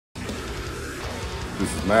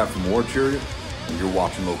This is Matt from War Chariot, and you're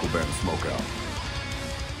watching Local Band Smokeout.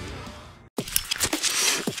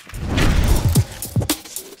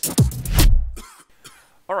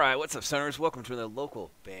 Alright, what's up, Soners? Welcome to the Local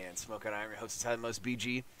Band Smokeout. I'm your host, Tyler Most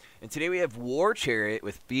BG, and today we have War Chariot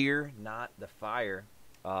with Fear Not the Fire.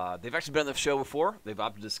 They've actually been on the show before. They've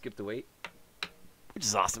opted to skip the wait, which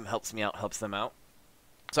is awesome. Helps me out, helps them out.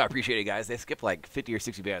 So I appreciate it, guys. They skip like 50 or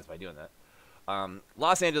 60 bands by doing that.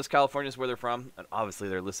 Los Angeles, California is where they're from, and obviously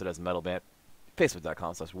they're listed as a metal band.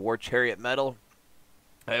 Facebook.com/War Chariot Metal.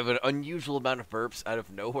 I have an unusual amount of burps out of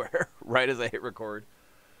nowhere right as I hit record,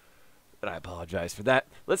 and I apologize for that.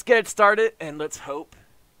 Let's get it started, and let's hope,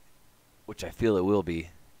 which I feel it will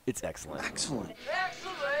be, it's excellent. Excellent.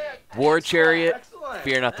 War Chariot,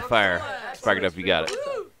 Fear Not the Fire. Spark it up, you got it.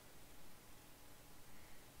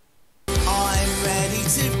 I'm ready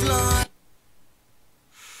to fly.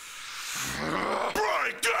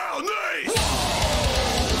 Break down these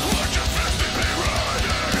walls. Let your fist be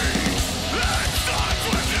ready. It starts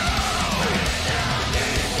with you.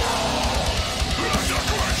 As a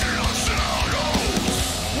crashing of shadows,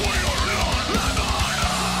 we are not living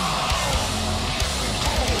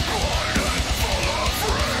and full of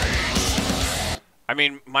rage. I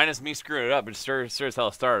mean, minus me screwing it up, it sure as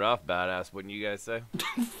hell started off badass, wouldn't you guys say?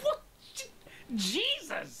 What?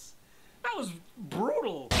 Jesus! That was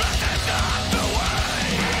brutal.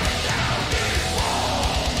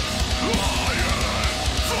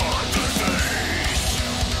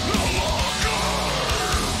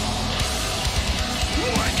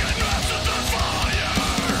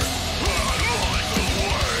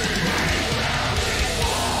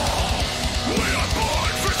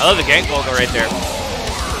 I love the gang vocal right there.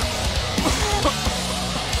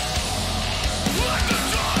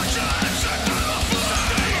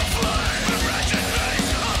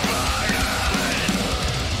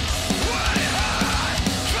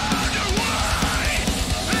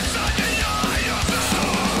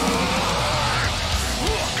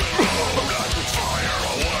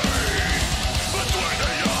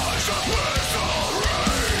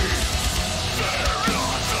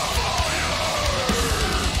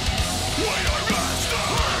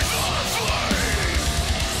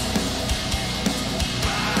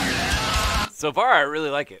 So far, I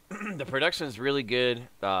really like it. The production is really good.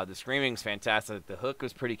 The screaming's fantastic. The hook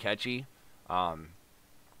was pretty catchy.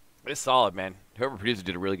 It's solid, man. Whoever produced it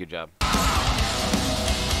did a really good job.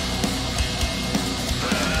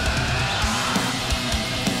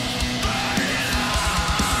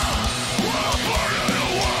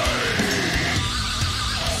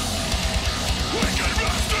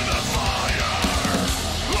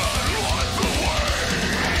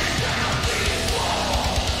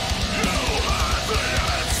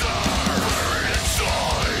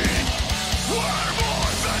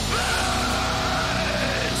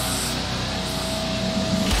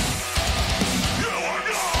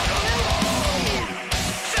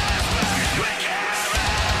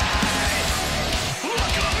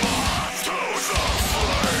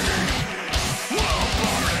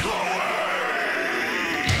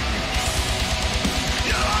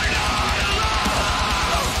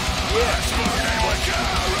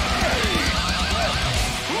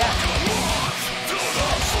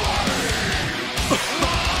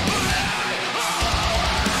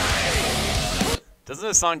 Doesn't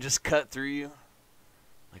this song just cut through you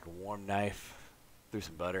like a warm knife through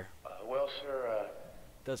some butter? Well, sir,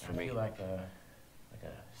 It does for I me. feel like a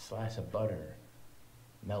slice of butter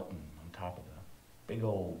melting on top of a big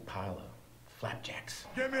old pile of flapjacks.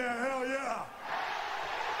 Give me a hell yeah.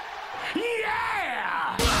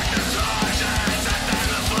 Yeah!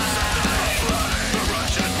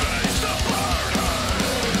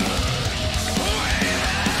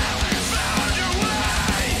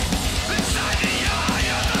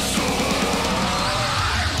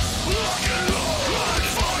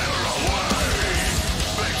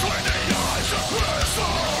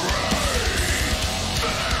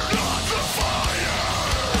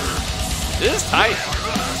 This is tight.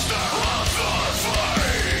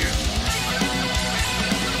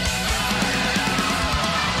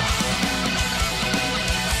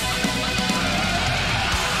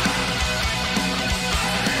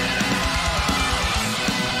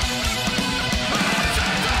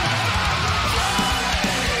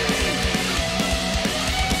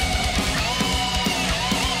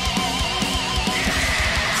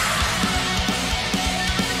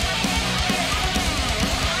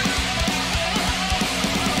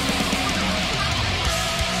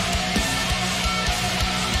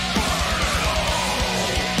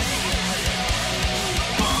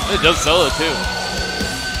 It does solo too.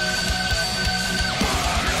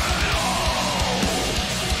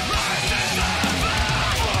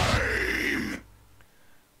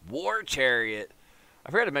 Chariot.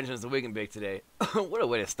 I forgot to mention it's the Wig and Bake today. What a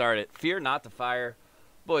way to start it. Fear Not the Fire.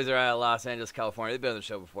 Boys are out of Los Angeles, California. They've been on the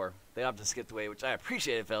show before. They opted to skip the way, which I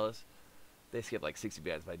appreciate it, fellas. They skipped like 60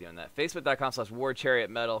 bands by doing that.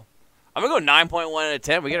 Facebook.com/WarChariotMetal. I'm going to go 9.1 out of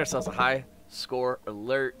 10. We get ourselves a high score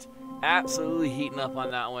alert. Absolutely heating up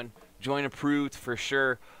on that one. Join approved for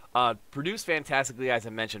sure. Produced fantastically, as I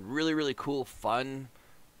mentioned. Really, really cool, fun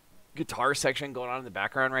guitar section going on in the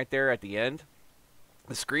background right there at the end.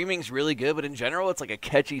 The screaming's really good, but in general, it's like a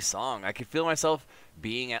catchy song. I could feel myself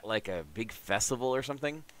being at like a big festival or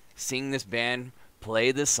something, seeing this band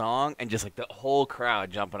play this song, and just like the whole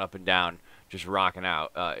crowd jumping up and down, just rocking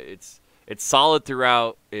out. It's solid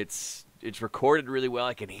throughout. It's recorded really well.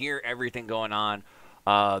 I can hear everything going on.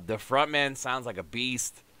 The frontman sounds like a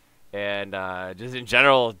beast. And just in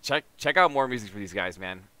general, check out more music for these guys,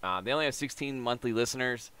 man. They only have 16 monthly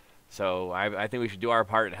listeners, so I think we should do our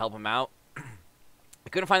part and help them out. I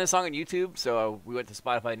couldn't find the song on YouTube, so we went to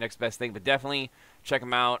Spotify, next best thing. But definitely check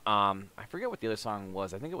them out. I forget what the other song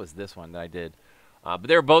was. I think it was this one that I did. But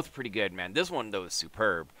they were both pretty good, man. This one, though, is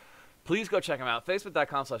superb. Please go check them out.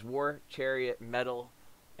 Facebook.com/WarChariotMetal.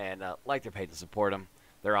 And like their page to support them.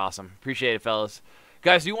 They're awesome. Appreciate it, fellas.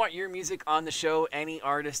 Guys, do you want your music on the show? Any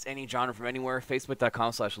artist, any genre from anywhere?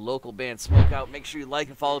 Facebook.com/LocalBandSmokeout. Make sure you like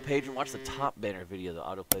and follow the page and watch the top banner video. The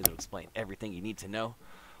autoplays will explain everything you need to know.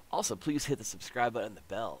 Also, please hit the subscribe button and the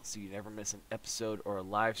bell so you never miss an episode or a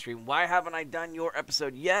live stream. Why haven't I done your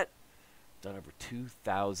episode yet? Done over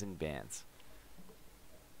 2,000 bands.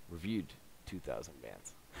 Reviewed 2,000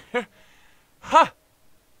 bands. Ha!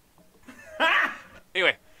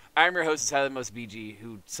 Anyway, I'm your host, Tyler Most BG,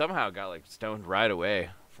 who somehow got like stoned right away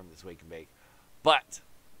from this Wake and Bake. But,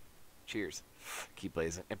 cheers. Keep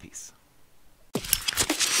blazing and peace.